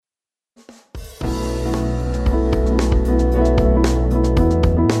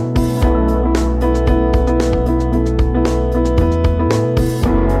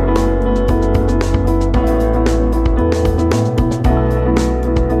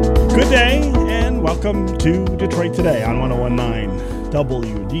Good day and welcome to Detroit Today on 101.9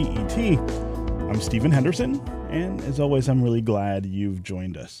 WDET. I'm Stephen Henderson, and as always, I'm really glad you've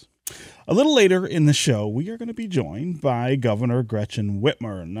joined us. A little later in the show, we are going to be joined by Governor Gretchen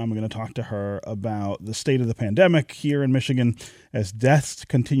Whitmer, and I'm going to talk to her about the state of the pandemic here in Michigan as deaths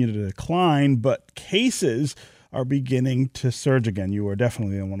continue to decline, but cases are beginning to surge again. You are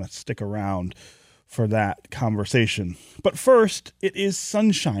definitely going to want to stick around for that conversation. But first, it is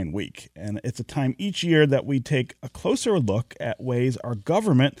Sunshine Week, and it's a time each year that we take a closer look at ways our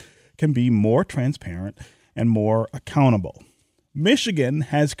government can be more transparent and more accountable. Michigan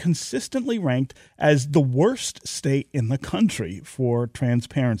has consistently ranked as the worst state in the country for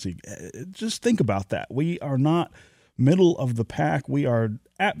transparency. Just think about that. We are not middle of the pack. We are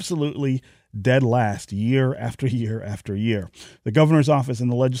absolutely dead last year after year after year. The governor's office and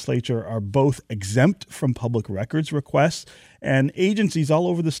the legislature are both exempt from public records requests, and agencies all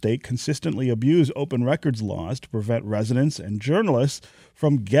over the state consistently abuse open records laws to prevent residents and journalists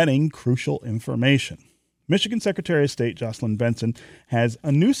from getting crucial information. Michigan Secretary of State Jocelyn Benson has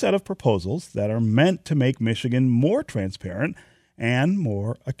a new set of proposals that are meant to make Michigan more transparent and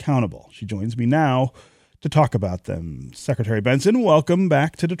more accountable. She joins me now to talk about them. Secretary Benson, welcome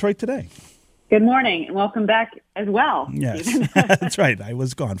back to Detroit Today. Good morning, and welcome back as well. Yes, that's right. I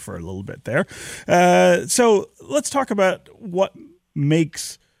was gone for a little bit there. So let's talk about what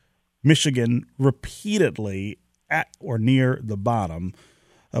makes Michigan repeatedly at or near the bottom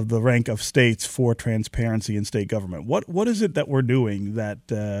of the rank of states for transparency in state government. What is it that we're doing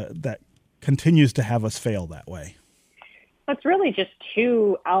that continues to have us fail that way? It's really just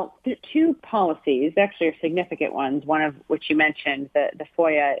two policies, actually are significant ones, one of which you mentioned, the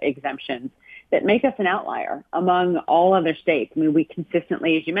FOIA exemptions, that make us an outlier among all other states. I mean, we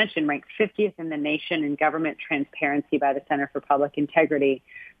consistently, as you mentioned, rank 50th in the nation in government transparency by the Center for Public Integrity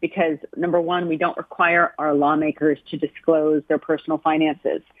because, number one, we don't require our lawmakers to disclose their personal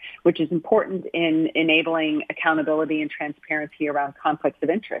finances, which is important in enabling accountability and transparency around conflicts of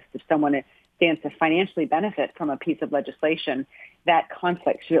interest. If someone stands to financially benefit from a piece of legislation, that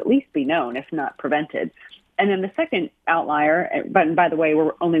conflict should at least be known, if not prevented. And then the second outlier, but by the way,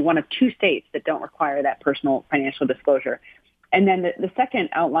 we're only one of two states that don't require that personal financial disclosure. And then the second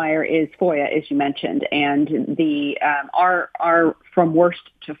outlier is FOIA, as you mentioned, and the our From Worst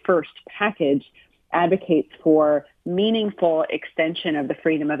to First package advocates for meaningful extension of the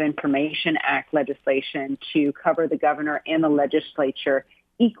Freedom of Information Act legislation to cover the governor and the legislature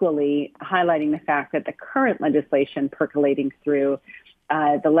equally, highlighting the fact that the current legislation percolating through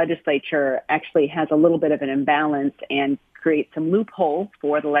the legislature actually has a little bit of an imbalance and creates some loopholes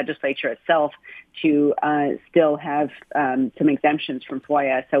for the legislature itself to still have some exemptions from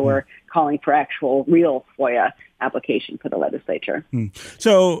FOIA. So we're calling for actual real FOIA application for the legislature.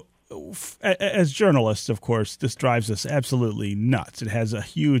 So as journalists, of course, this drives us absolutely nuts. It has a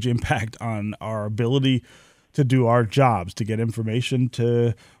huge impact on our ability to do our jobs, to get information,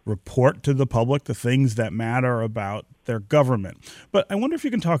 to report to the public the things that matter about their government. But I wonder if you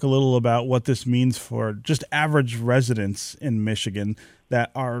can talk a little about what this means for just average residents in Michigan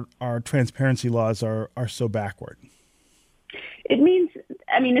that our transparency laws are so backward. It means,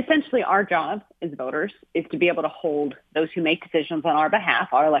 essentially our job as voters is to be able to hold those who make decisions on our behalf,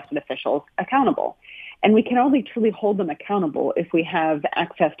 our elected officials, accountable. And we can only truly hold them accountable if we have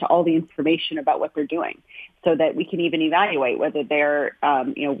access to all the information about what they're doing so that we can even evaluate whether they're,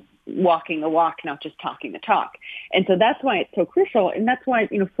 walking the walk, not just talking the talk. And so that's why it's so crucial. And that's why,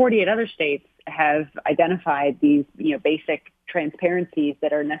 48 other states have identified these, basic transparencies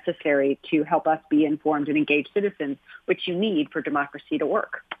that are necessary to help us be informed and engaged citizens, which you need for democracy to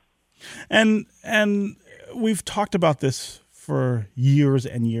work. And we've talked about this for years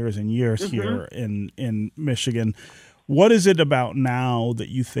and years and years here in Michigan. What is it about now that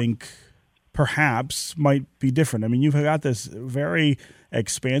you think perhaps might be different? I mean, you've got this very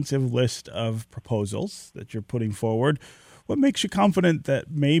expansive list of proposals that you're putting forward. What makes you confident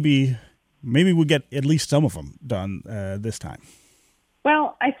that maybe we'll get at least some of them done this time?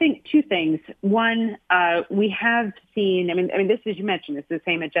 Well, I think two things. One, we have seen, this, as you mentioned, is the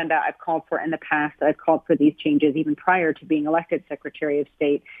same agenda I've called for in the past. I've called for these changes even prior to being elected Secretary of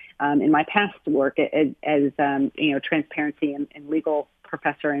State in my past work as transparency and legal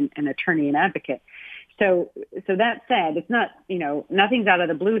professor and attorney and advocate. So that said, it's not, nothing's out of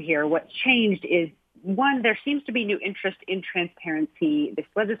the blue here. What's changed is, one, there seems to be new interest in transparency this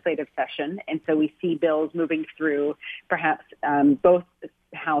legislative session. And so we see bills moving through perhaps both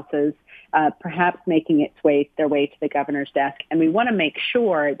houses, perhaps making their way to the governor's desk. And we want to make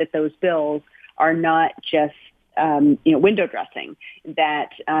sure that those bills are not just window dressing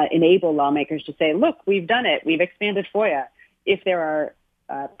that enable lawmakers to say, look, we've done it. We've expanded FOIA. If there are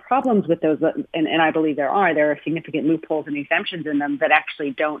problems with those, and I believe there are significant loopholes and exemptions in them that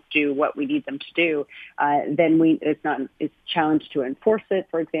actually don't do what we need them to do, then it's challenged to enforce it,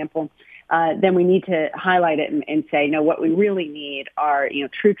 for example. Then we need to highlight it and say, no, what we really need are,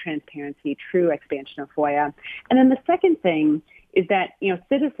 true transparency, true expansion of FOIA. And then the second thing is that,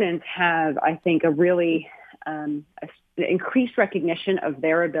 citizens have, I think, a really increased recognition of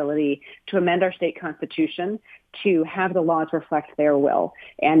their ability to amend our state constitution to have the laws reflect their will.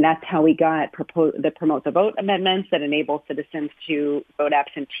 And that's how we got the Promote the Vote amendments that enable citizens to vote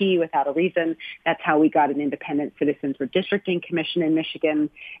absentee without a reason. That's how we got an independent citizens redistricting commission in Michigan.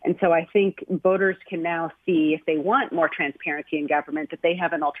 And so I think voters can now see, if they want more transparency in government, that they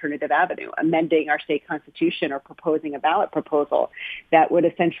have an alternative avenue, amending our state constitution or proposing a ballot proposal that would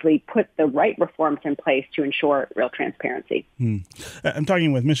essentially put the right reforms in place to ensure real transparency. I'm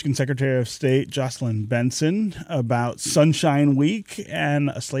talking with Michigan Secretary of State Jocelyn Benson about Sunshine Week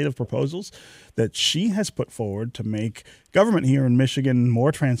and a slate of proposals that she has put forward to make government here in Michigan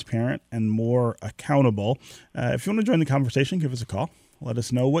more transparent and more accountable. If you want to join the conversation, give us a call. Let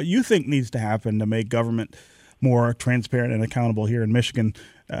us know what you think needs to happen to make government more transparent and accountable here in Michigan,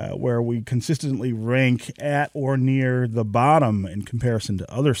 where we consistently rank at or near the bottom in comparison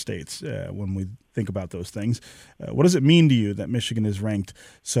to other states when we think about those things. What does it mean to you that Michigan is ranked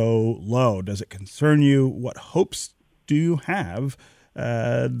so low? Does it concern you? What hopes do you have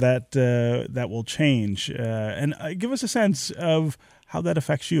that will change? And give us a sense of how that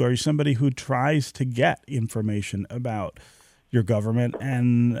affects you. Are you somebody who tries to get information about your government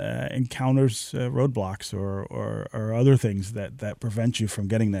and encounters roadblocks or other things that prevent you from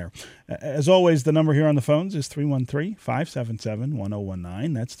getting there? As always, the number here on the phones is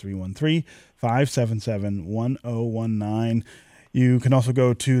 313-577-1019. That's 313-577-1019. You can also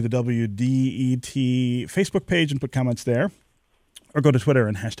go to the WDET Facebook page and put comments there, or go to Twitter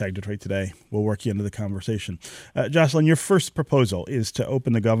and hashtag Detroit Today. We'll work you into the conversation. Jocelyn, your first proposal is to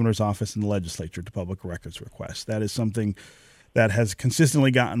open the governor's office and the legislature to public records requests. That is something that has consistently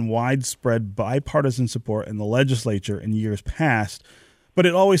gotten widespread bipartisan support in the legislature in years past, but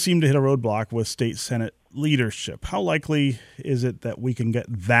it always seemed to hit a roadblock with state Senate leadership. How likely is it that we can get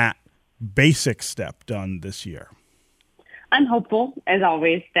that basic step done this year? I'm hopeful, as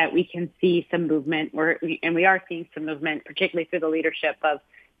always, that we can see some movement, and we are seeing some movement, particularly through the leadership of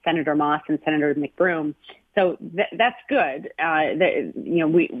Senator Moss and Senator McBroom. So that's good.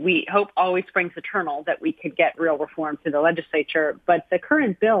 We hope always springs eternal that we could get real reform through the legislature. But the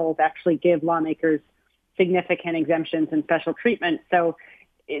current bills actually give lawmakers significant exemptions and special treatment. So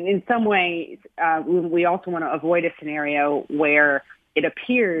in some ways, we also want to avoid a scenario where it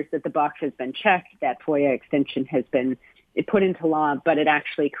appears that the box has been checked, that FOIA extension has been put into law, but it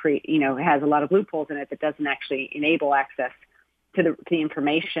actually has a lot of loopholes in it that doesn't actually enable access to the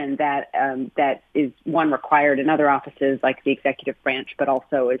information that is one required in other offices like the executive branch, but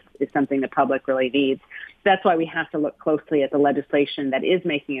also is something the public really needs. That's why we have to look closely at the legislation that is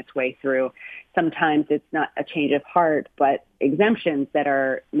making its way through. Sometimes it's not a change of heart, but exemptions that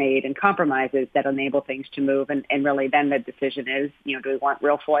are made and compromises that enable things to move. And really then the decision is, do we want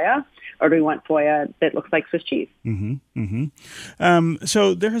real FOIA or do we want FOIA that looks like Swiss cheese?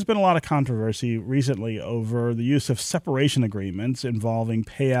 So there has been a lot of controversy recently over the use of separation agreements involving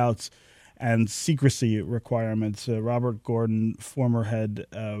payouts and secrecy requirements. Robert Gordon, former head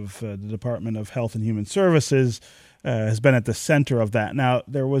of the Department of Health and Human Services, has been at the center of that. Now,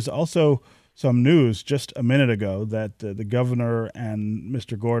 there was also some news just a minute ago that the governor and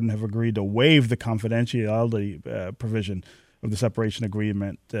Mr. Gordon have agreed to waive the confidentiality provision of the separation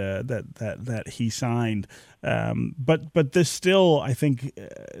agreement that he signed. But this still, I think,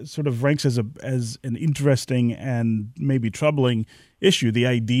 sort of ranks as an interesting and maybe troubling issue. The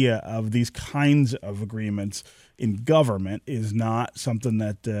idea of these kinds of agreements in government is not something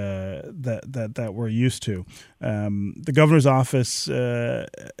that we're used to. The governor's office, the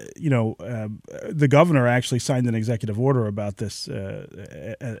governor actually signed an executive order about this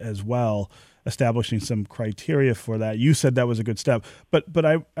as well, establishing some criteria for that. You said that was a good step, but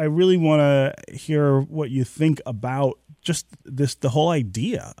I really want to hear what you think about just the whole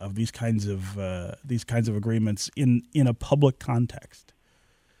idea of these kinds of agreements in a public context.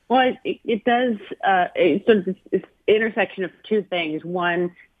 Well, it does. It's sort of this intersection of two things.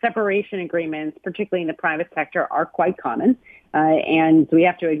 One, separation agreements, particularly in the private sector, are quite common. And we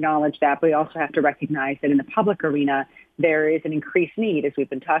have to acknowledge that, but we also have to recognize that in the public arena, there is an increased need, as we've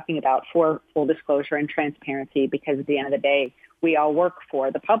been talking about, for full disclosure and transparency, because at the end of the day, we all work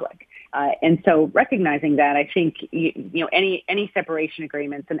for the public. And so recognizing that, I think, any separation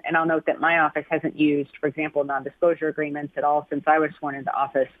agreements, and I'll note that my office hasn't used, for example, non-disclosure agreements at all since I was sworn into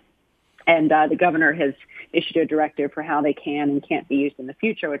office. And the governor has issued a directive for how they can and can't be used in the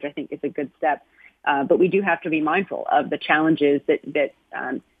future, which I think is a good step. But we do have to be mindful of the challenges that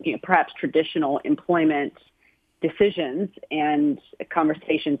perhaps traditional employment decisions and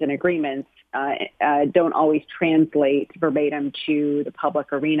conversations and agreements don't always translate verbatim to the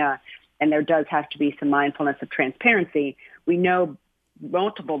public arena. And there does have to be some mindfulness of transparency. We know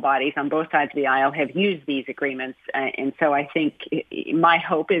multiple bodies on both sides of the aisle have used these agreements. And so I think my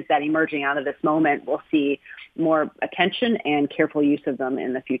hope is that emerging out of this moment, we'll see more attention and careful use of them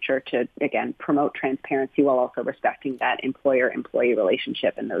in the future to, again, promote transparency while also respecting that employer-employee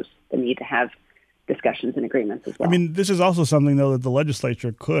relationship and the need to have discussions and agreements as well. I mean, this is also something, though, that the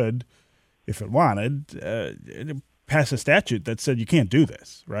legislature could, if it wanted, pass a statute that said you can't do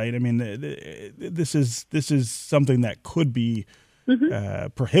this, right? I mean, this is something that could be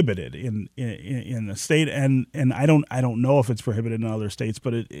prohibited in the state, and I don't know if it's prohibited in other states,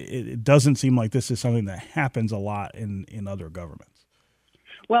 but it doesn't seem like this is something that happens a lot in other governments.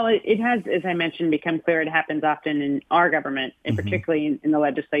 Well, it has, as I mentioned, become clear it happens often in our government, and particularly in the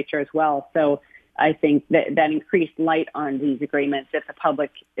legislature as well. So I think that increased light on these agreements, if the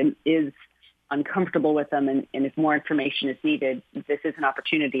public is uncomfortable with them and if more information is needed, this is an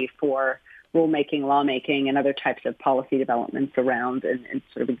opportunity for rulemaking, lawmaking, and other types of policy developments around and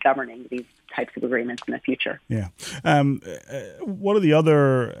sort of governing these types of agreements in the future. Yeah. One of the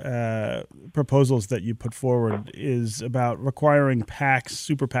other proposals that you put forward is about requiring PACs,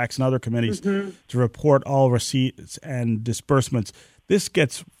 super PACs, and other committees to report all receipts and disbursements. This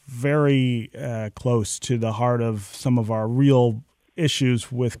gets very close to the heart of some of our real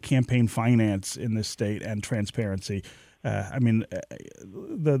issues with campaign finance in this state and transparency. I mean,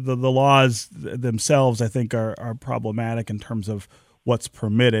 the laws themselves, I think, are problematic in terms of what's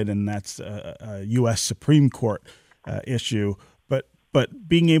permitted, and that's a U.S. Supreme Court issue. But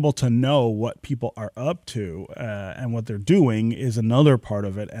being able to know what people are up to and what they're doing is another part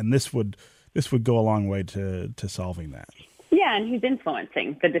of it, and this would go a long way to solving that. Yeah, and who's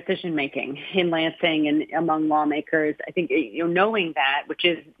influencing the decision making in Lansing and among lawmakers. I think knowing that, which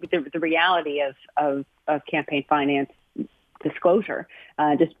is the reality of campaign finance disclosure,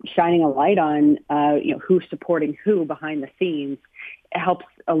 just shining a light on who's supporting who behind the scenes helps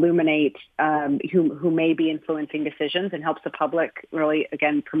illuminate who may be influencing decisions and helps the public really,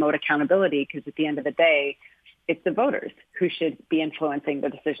 again, promote accountability, because at the end of the day, it's the voters who should be influencing the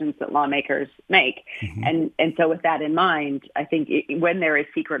decisions that lawmakers make. And so with that in mind, I think when there is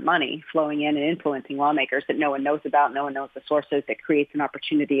secret money flowing in and influencing lawmakers that no one knows about, no one knows the sources, it creates an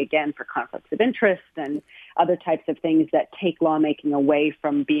opportunity, again, for conflicts of interest and other types of things that take lawmaking away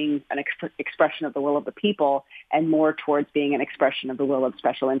from being an expression of the will of the people and more towards being an expression of the will of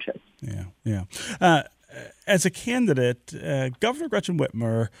special interests. Yeah. As a candidate, Governor Gretchen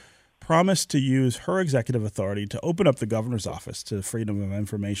Whitmer promised to use her executive authority to open up the governor's office to the Freedom of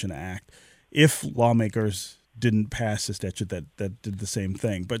Information Act if lawmakers didn't pass a statute that did the same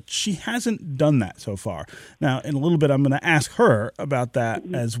thing. But she hasn't done that so far. Now, in a little bit, I'm going to ask her about that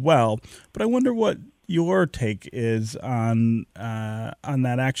as well. But I wonder what your take is on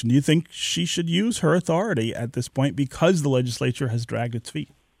that action. Do you think she should use her authority at this point because the legislature has dragged its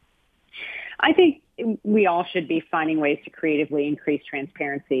feet? I think we all should be finding ways to creatively increase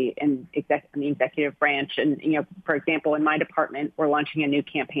transparency in the executive branch. And, for example, in my department, we're launching a new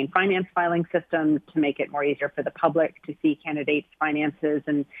campaign finance filing system to make it more easier for the public to see candidates' finances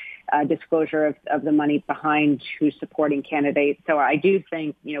and disclosure of the money behind who's supporting candidates. So I do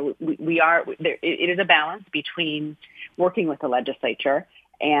think, it is a balance between working with the legislature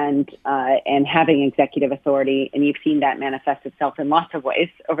and having executive authority. And you've seen that manifest itself in lots of ways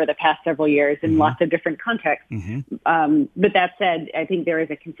over the past several years in lots of different contexts. But that said, I think there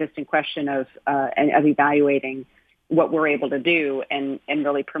is a consistent question of evaluating what we're able to do and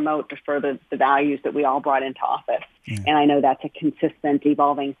really promote to further the values that we all brought into office. And I know that's a consistent,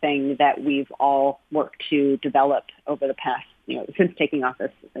 evolving thing that we've all worked to develop over the past, since taking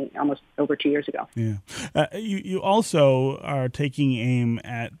office almost over 2 years ago. You also are taking aim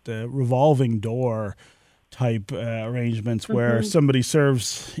at revolving door type arrangements where somebody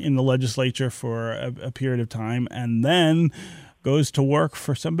serves in the legislature for a period of time and then goes to work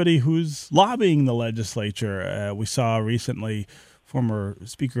for somebody who's lobbying the legislature. We saw recently former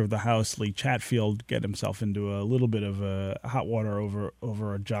Speaker of the House, Lee Chatfield, get himself into a little bit of hot water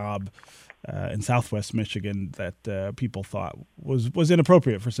over a job in Southwest Michigan that people thought was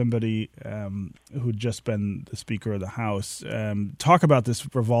inappropriate for somebody who'd just been the Speaker of the House. Talk about this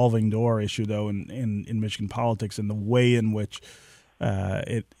revolving door issue, though, in Michigan politics and the way in which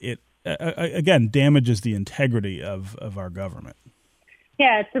it again damages the integrity of our government.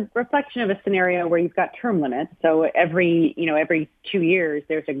 Yeah, it's a reflection of a scenario where you've got term limits. So every 2 years,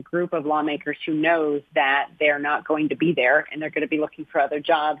 there's a group of lawmakers who knows that they're not going to be there and they're going to be looking for other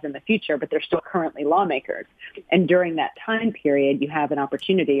jobs in the future, but they're still currently lawmakers. And during that time period, you have an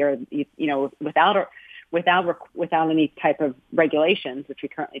opportunity, or without any type of regulations, which we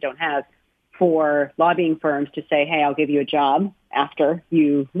currently don't have, for lobbying firms to say, hey, I'll give you a job after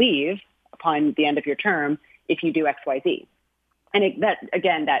you leave upon the end of your term if you do X, Y, Z. And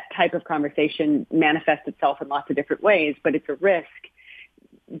that type of conversation manifests itself in lots of different ways, but it's a risk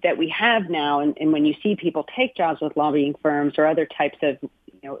that we have now. And when you see people take jobs with lobbying firms or other types of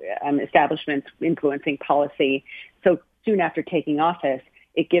establishments influencing policy so soon after taking office,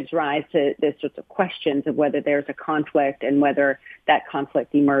 it gives rise to this sorts of questions of whether there's a conflict and whether that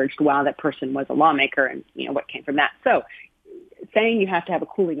conflict emerged while that person was a lawmaker and, what came from that. So saying you have to have a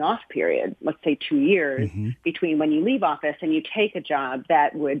cooling off period, let's say 2 years, between when you leave office and you take a job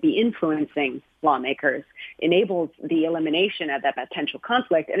that would be influencing lawmakers, enables the elimination of that potential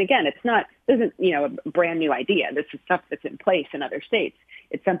conflict. And again, this isn't a brand new idea. This is stuff that's in place in other states.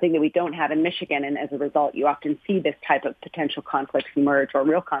 It's something that we don't have in Michigan, and as a result, you often see this type of potential conflicts emerge, or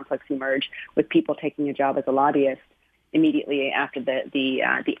real conflicts emerge, with people taking a job as a lobbyist immediately after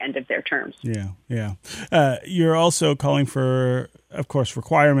the end of their terms. Yeah. You're also calling for, of course,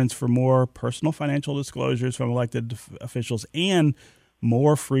 requirements for more personal financial disclosures from elected officials and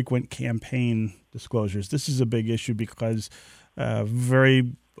more frequent campaign disclosures. This is a big issue because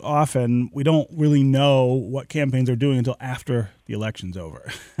very often we don't really know what campaigns are doing until after the election's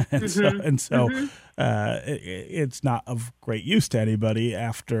over. So it's not of great use to anybody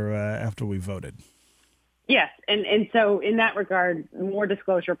after we voted. Yes, and so in that regard, more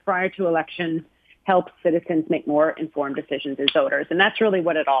disclosure prior to elections helps citizens make more informed decisions as voters, and that's really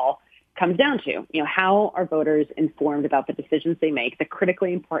what it all comes down to. How are voters informed about the decisions they make, the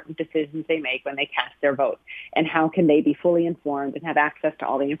critically important decisions they make when they cast their vote, and how can they be fully informed and have access to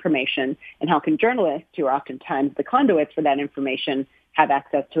all the information, and how can journalists, who are oftentimes the conduits for that information, have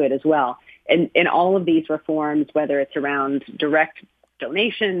access to it as well. And in all of these reforms, whether it's around direct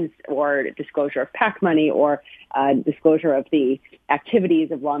donations or disclosure of PAC money or disclosure of the activities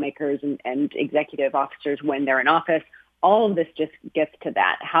of lawmakers and executive officers when they're in office, all of this just gets to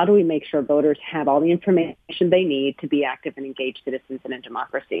that. How do we make sure voters have all the information they need to be active and engaged citizens in a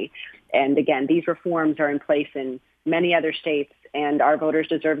democracy? And again, these reforms are in place in many other states, and our voters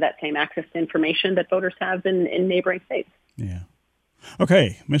deserve that same access to information that voters have in neighboring states. Yeah.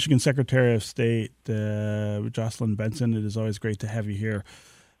 Okay, Michigan Secretary of State Jocelyn Benson, it is always great to have you here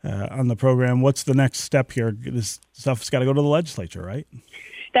on the program. What's the next step here? This stuff's got to go to the legislature, right?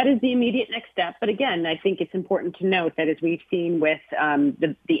 That is the immediate next step. But again, I think it's important to note that as we've seen with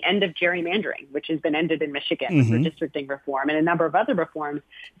the end of gerrymandering, which has been ended in Michigan for redistricting reform and a number of other reforms,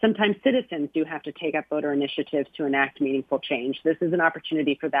 sometimes citizens do have to take up voter initiatives to enact meaningful change. This is an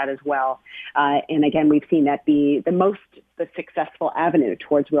opportunity for that as well. And again, we've seen that be the successful avenue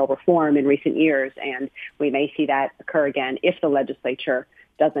towards real reform in recent years. And we may see that occur again if the legislature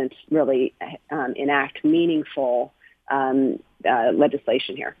doesn't really enact meaningful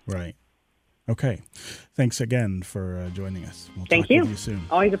legislation here. Right. Okay. Thanks again for joining us. We'll Thank talk you. with you soon.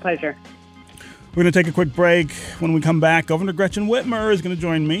 Always a pleasure. We're going to take a quick break. When we come back, Governor Gretchen Whitmer is going to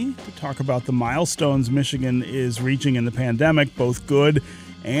join me to talk about the milestones Michigan is reaching in the pandemic, both good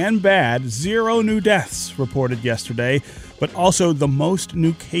and bad. 0 new deaths reported yesterday, but also the most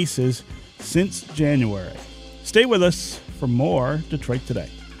new cases since January. Stay with us for more Detroit Today.